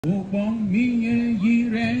Gossips,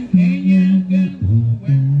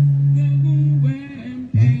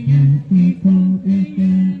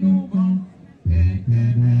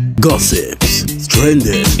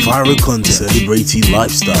 trending, viral content, celebrity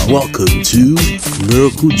lifestyle. Welcome to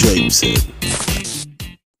Miracle Jameson.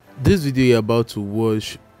 This video you're about to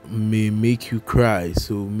watch may make you cry,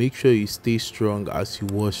 so make sure you stay strong as you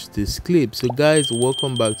watch this clip. So guys,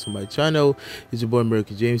 welcome back to my channel. It's your boy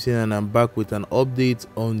Miracle Jameson, and I'm back with an update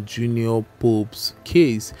on Junior Pope's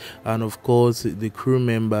case, and of course the crew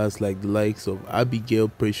members like the likes of Abigail,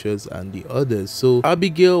 Precious and the others. So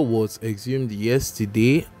Abigail was exhumed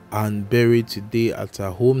yesterday and buried today at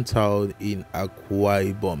her hometown in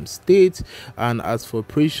Akwa Ibom State. And as for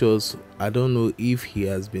Precious, I don't know if he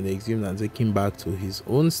has been exhumed and taken back to his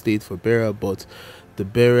own state for burial, but the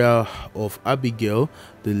burial of Abigail,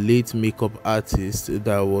 the late makeup artist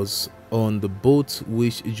that was on the boat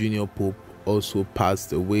which Junior Pope also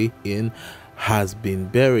passed away in, has been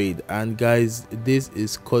buried. And guys, this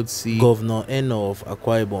is courtesy Governor Eno of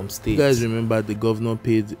Akwa Ibom State. You guys remember the governor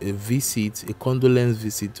paid a condolence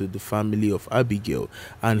visit to the family of Abigail,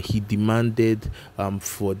 and he demanded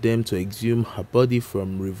for them to exhume her body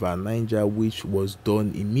from River Niger, which was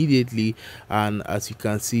done immediately. And as you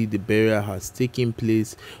can see, the burial has taken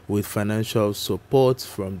place with financial support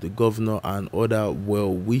from the governor and other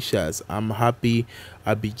well-wishers. I'm happy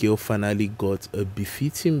Abigail finally got a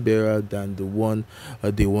befitting burial than the one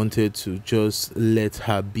they wanted to just let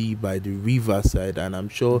her be by the riverside. And I'm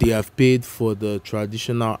sure they have paid for the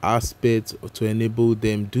traditional aspect to enable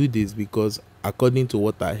them do this, because according to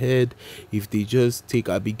what I heard, if they just take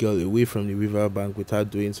Abigail away from the riverbank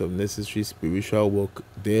without doing some necessary spiritual work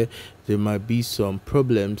there might be some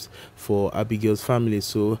problems for Abigail's family.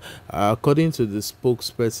 So according to the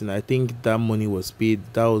spokesperson, I think that money was paid.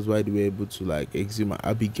 That was why they were able to like exhume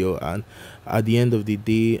Abigail. And at the end of the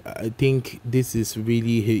day, I think this is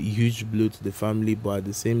really a huge blow to the family, but at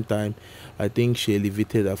the same time, I think she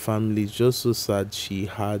elevated her family. It's just so sad she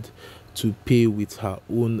had to pay with her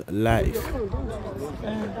own life.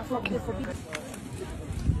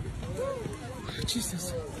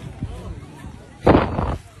 Jesus.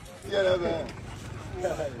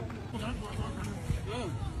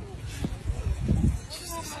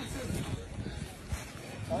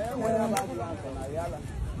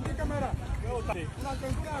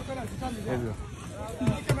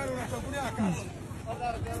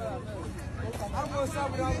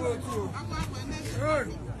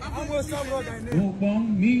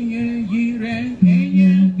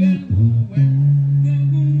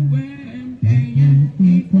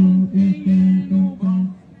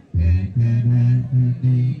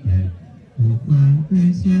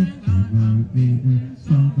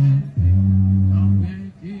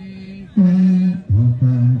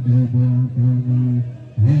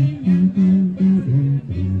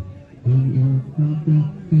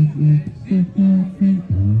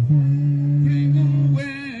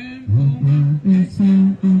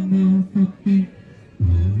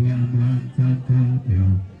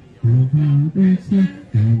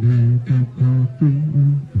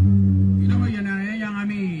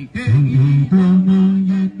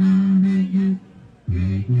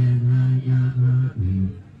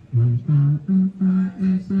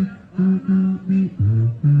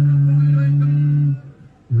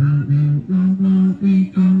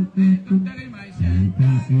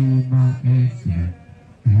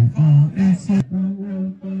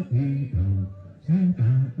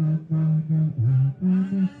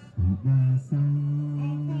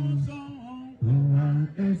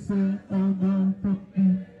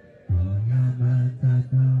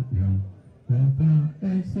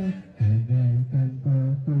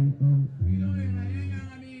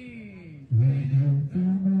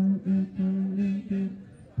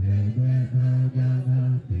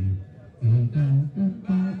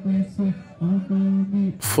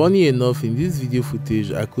 Funny enough, in this video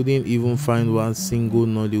footage, I couldn't even find one single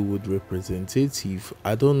Nollywood representative.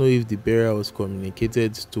 I don't know if the burial was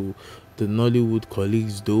communicated to the Nollywood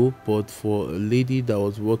colleagues though, but for a lady that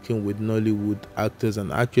was working with Nollywood actors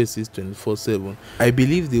and actresses 24/7, I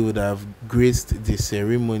believe they would have graced the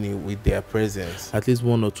ceremony with their presence. At least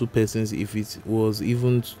one or two persons, if it was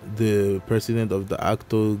even the president of the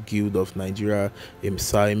Actor Guild of Nigeria,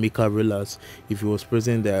 Sir Emeka Relas, if he was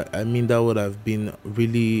present there, I mean, that would have been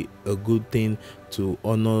really a good thing to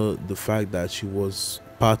honor the fact that she was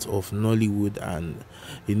part of Nollywood, and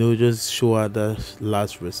just show her that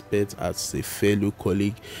last respect as a fellow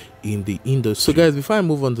colleague in the industry. So guys, before I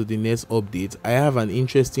move on to the next update, I have an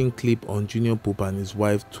interesting clip on Junior Pope and his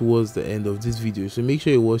wife towards the end of this video, so make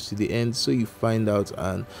sure you watch to the end so you find out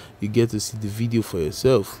and you get to see the video for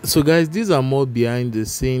yourself. So guys, these are more behind the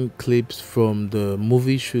scene clips from the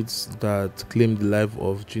movie shoots that claimed the life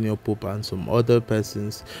of Junior Pope and some other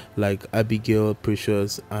persons like Abigail,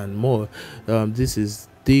 Precious and more. This is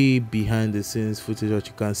the behind the scenes footage that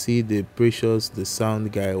you can see. The Precious, the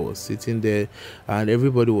sound guy, was sitting there and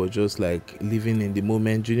everybody was just like living in the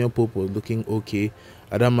moment. Junior Pope was looking okay.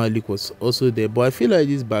 Adam Malik was also there, but I feel like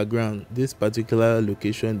this background, this particular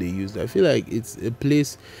location they used, I feel like it's a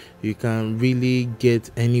place you can really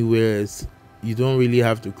get anywhere else. You don't really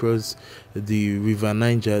have to cross the River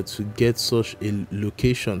Niger to get such a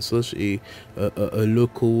location, such a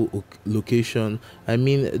local location. I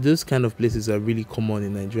mean, those kind of places are really common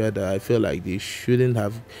in Nigeria that I feel like they shouldn't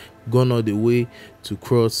have gone all the way to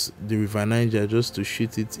cross the River Niger just to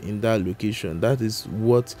shoot it in that location. That is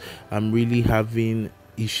what I'm really having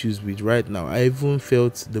issues with right now. I even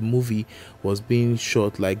felt the movie was being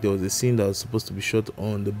shot, like there was a scene that was supposed to be shot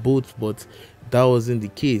on the boat, but that wasn't the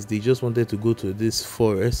case. They just wanted to go to this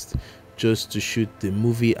forest just to shoot the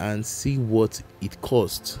movie and see what it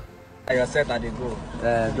cost. You're set and they go.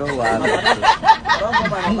 Don't worry.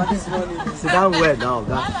 Sit down well now.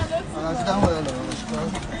 Sit down well now.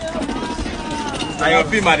 Now your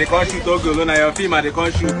film at the country, Togo. Now your film at the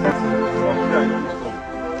country.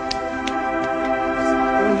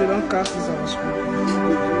 Don't cast this on the screen.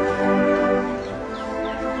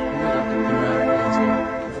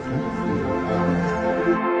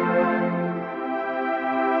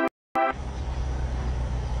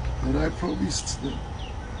 And I promised them,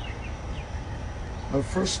 our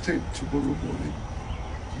first tape tomorrow morning,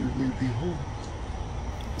 you will be home.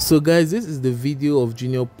 So guys, this is the video of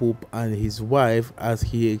Junior Pope and his wife as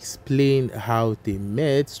he explained how they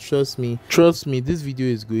met. Trust me, this video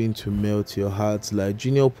is going to melt your heart. Like,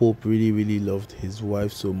 Junior Pope really loved his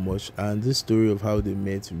wife so much, and this story of how they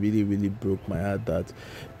met really broke my heart, that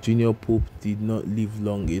Junior Pope did not live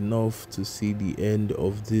long enough to see the end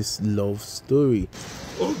of this love story.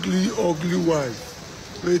 Ugly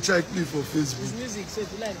wife. Wait, check me for Facebook.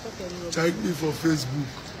 Check me for Facebook.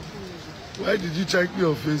 Why did you check me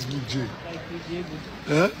on Facebook, Jay?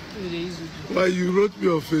 Huh? Why you wrote me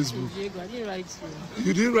on Facebook? I didn't write you.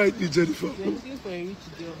 You didn't write me, Jennifer. You were looking for a rich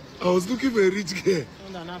girl. I was looking for a rich girl.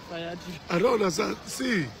 I don't understand.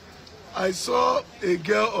 See, I saw a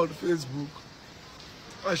girl on Facebook.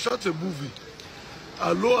 I shot a movie.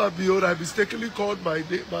 And lo and behold, I mistakenly called my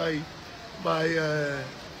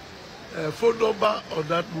phone number on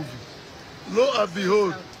that movie. Lo and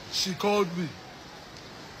behold, she called me.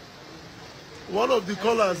 One of the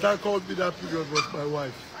callers that called me that period was my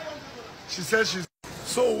wife. She said she's...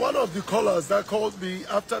 So one of the callers that called me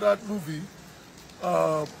after that movie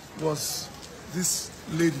was this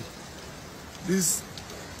lady. This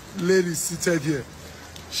lady seated here.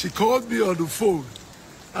 She called me on the phone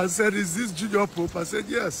and said, "Is this Junior Pope?" I said,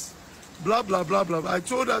 "Yes." Blah, blah, blah, blah. I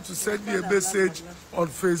told her to send me a message on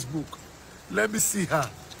Facebook. Let me see her.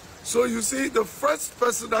 So you see, the first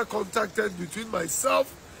person that contacted between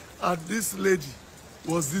myself and this lady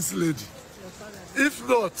was this lady. If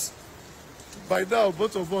not, by now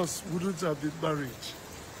both of us wouldn't have been married.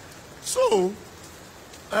 So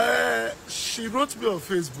she wrote me on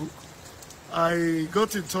Facebook. I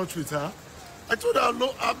got in touch with her. I told her,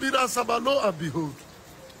 "No, I'm in Asaba, lo and behold."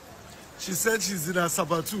 She said she's in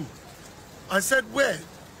Asaba too. I said, "Where?"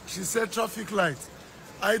 She said, "Traffic light."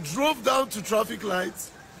 I drove down to traffic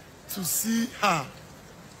lights to see her.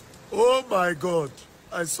 Oh my God.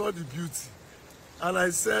 I saw the beauty and I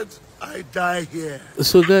said, I die here.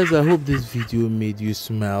 So guys, I hope this video made you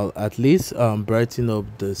smile, at least brighten up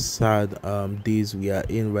the sad days we are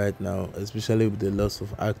in right now, especially with the loss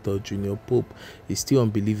of actor Junior Pope. It's still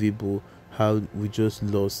unbelievable how we just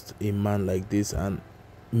lost a man like this, and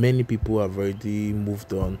many people have already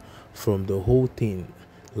moved on from the whole thing.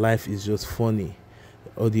 Life is just funny.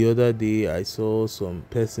 Or the other day I saw some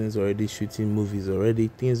persons already shooting movies already,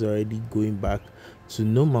 things already going back to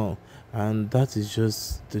normal, and that is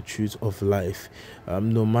just the truth of life.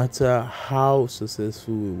 No matter how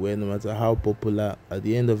successful we were, no matter how popular, at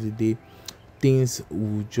the end of the day things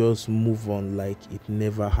will just move on like it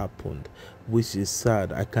never happened, which is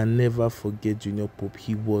sad. I can never forget Junior Pope.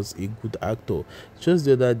 He was a good actor. Just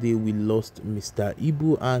the other day we lost Mr.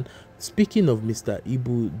 Ibu, and Speaking of Mr.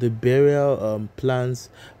 Ibu, the burial plans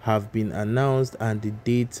have been announced and the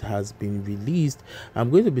date has been released. I'm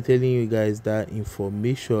going to be telling you guys that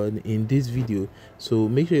information in this video, so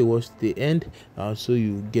make sure you watch to the end so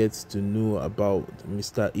you get to know about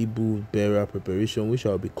Mr. Ibu's burial preparation, which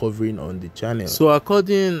I'll be covering on the channel. So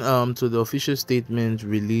according to the official statement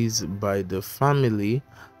released by the family,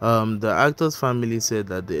 the actor's family said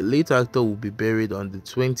that the late actor will be buried on the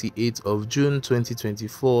 28th of June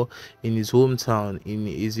 2024 in his hometown in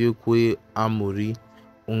Eziokwe Amori,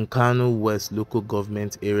 Nkanu West local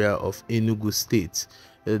government area of Enugu State.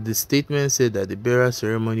 The statement said that the burial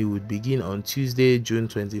ceremony would begin on Tuesday, June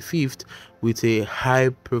 25th with a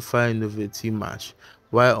high-profile novelty march,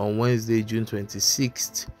 while on Wednesday, June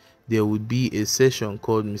 26th, there would be a session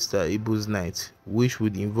called Mr. Ibu's Night, which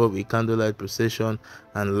would involve a candlelight procession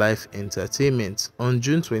and live entertainment. On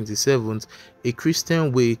June 27th, a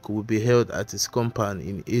Christian wake will be held at his compound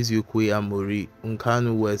in Eziokwe Amori,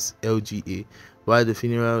 Nkanu West, LGA, while the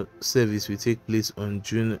funeral service will take place on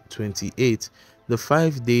June 28th. The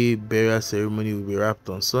 5-day burial ceremony will be wrapped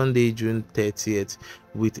on Sunday, June 30th,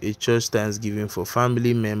 with a church thanksgiving for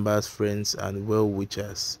family members, friends, and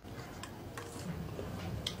well-wishers.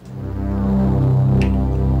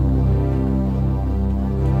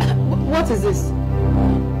 What is this?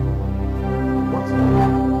 What?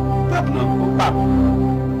 Pap, no, pap.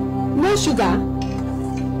 No sugar?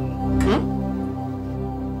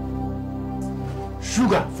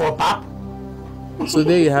 Sugar for pap? So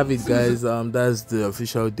there you have it, guys. That's the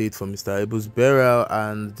official date for Mr. Ibu's burial,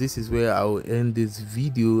 and this is where I will end this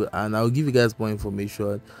video, and I'll give you guys more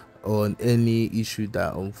information on any issue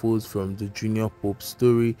that unfolds from the Junior Pope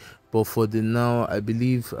story. But for the now, I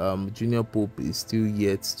believe Junior Pope is still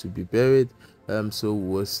yet to be buried, so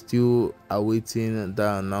we're still awaiting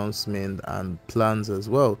that announcement and plans as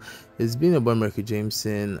well. It's been about Miracle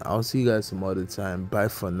Jameson. I'll see you guys some other time. Bye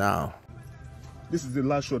for now. This is the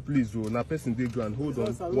last shot, please. Bro. Now, person dey ground. Hold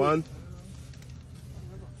on. One.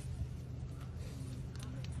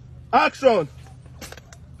 Action.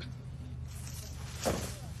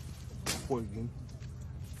 Four again.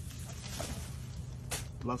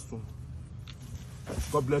 Last one.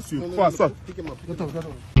 God bless you. Fast, Pick him up. Get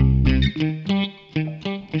up.